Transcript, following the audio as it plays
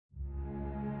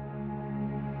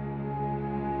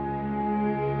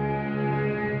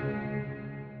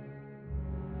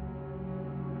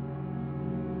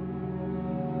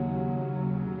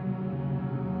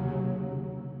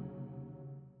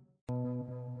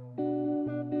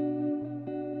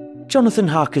Jonathan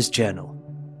Harker's journal,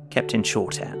 kept in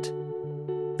shorthand.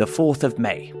 The 4th of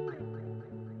May.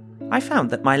 I found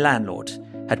that my landlord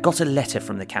had got a letter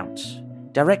from the Count,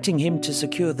 directing him to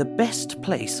secure the best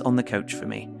place on the coach for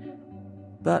me.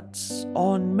 But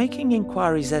on making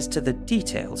inquiries as to the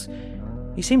details,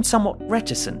 he seemed somewhat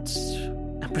reticent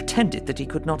and pretended that he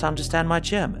could not understand my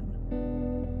German.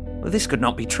 Well, this could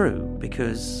not be true,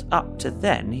 because up to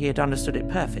then he had understood it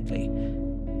perfectly.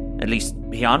 At least,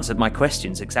 he answered my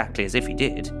questions exactly as if he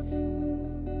did.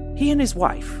 He and his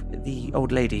wife, the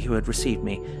old lady who had received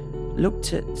me,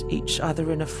 looked at each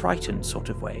other in a frightened sort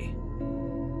of way.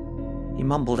 He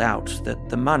mumbled out that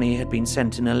the money had been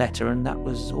sent in a letter and that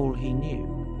was all he knew.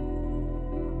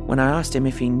 When I asked him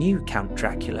if he knew Count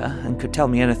Dracula and could tell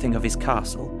me anything of his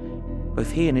castle,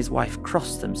 both he and his wife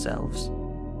crossed themselves,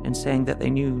 and saying that they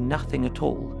knew nothing at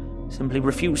all, simply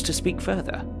refused to speak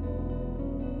further.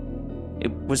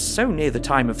 It was so near the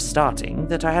time of starting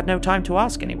that I had no time to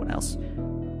ask anyone else,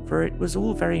 for it was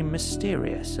all very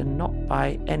mysterious and not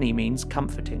by any means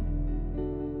comforting.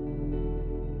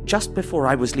 Just before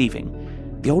I was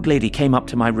leaving, the old lady came up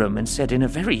to my room and said in a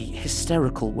very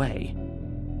hysterical way,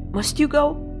 "Must you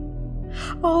go?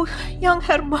 Oh, young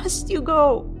Herr, must you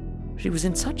go?" She was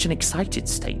in such an excited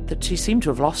state that she seemed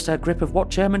to have lost her grip of what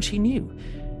German she knew,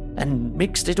 and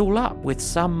mixed it all up with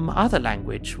some other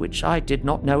language which I did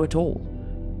not know at all.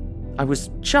 I was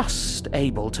just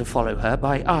able to follow her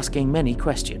by asking many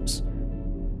questions.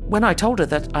 When I told her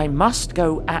that I must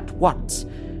go at once,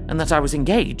 and that I was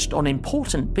engaged on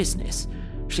important business,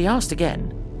 she asked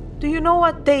again, "Do you know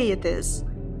what day it is?"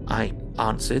 I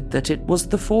answered that it was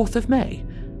the 4th of May.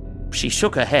 She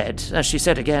shook her head as she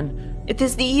said again, "It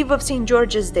is the eve of St.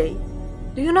 George's Day.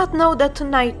 Do you not know that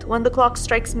tonight, when the clock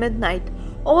strikes midnight,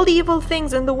 all the evil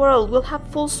things in the world will have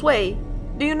full sway?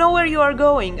 Do you know where you are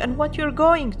going and what you are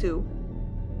going to?"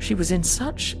 She was in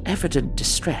such evident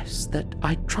distress that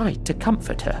I tried to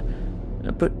comfort her,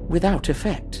 but without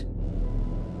effect.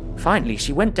 Finally,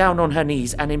 she went down on her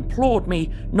knees and implored me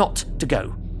not to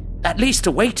go, at least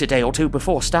to wait a day or two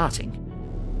before starting.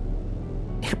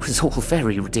 It was all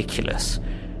very ridiculous,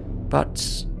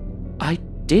 but I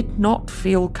did not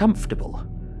feel comfortable.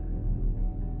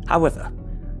 However,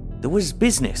 there was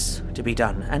business to be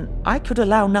done, and I could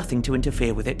allow nothing to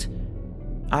interfere with it.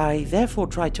 I therefore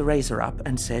tried to raise her up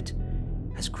and said,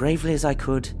 as gravely as I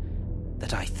could,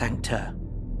 that I thanked her,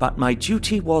 but my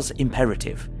duty was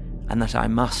imperative, and that I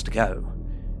must go.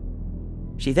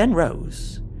 She then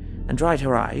rose and dried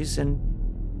her eyes, and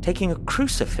taking a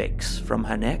crucifix from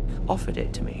her neck, offered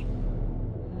it to me.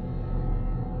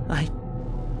 I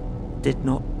did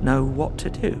not know what to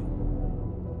do,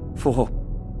 for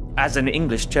as an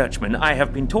English churchman I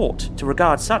have been taught to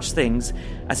regard such things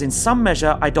as in some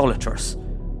measure idolatrous,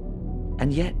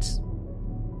 and yet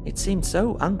it seemed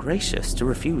so ungracious to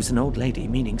refuse an old lady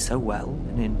meaning so well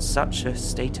and in such a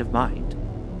state of mind.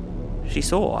 She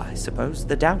saw, I suppose,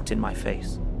 the doubt in my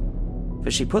face,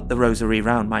 for she put the rosary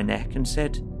round my neck and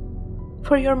said,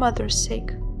 "For your mother's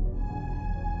sake,"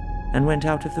 and went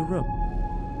out of the room.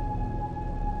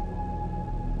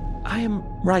 I am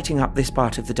writing up this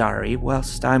part of the diary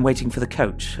whilst I am waiting for the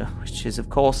coach, which is of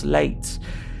course late,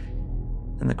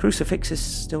 and the crucifix is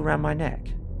still round my neck.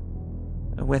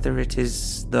 Whether it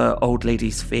is the old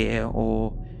lady's fear,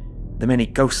 or the many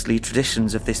ghostly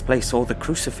traditions of this place, or the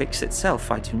crucifix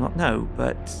itself, I do not know,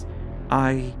 but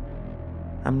I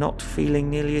am not feeling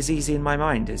nearly as easy in my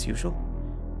mind as usual.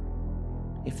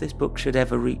 If this book should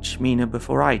ever reach Mina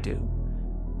before I do,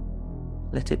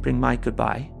 let it bring my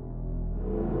goodbye.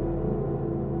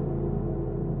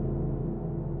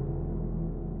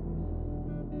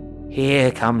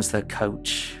 Here comes the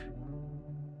coach.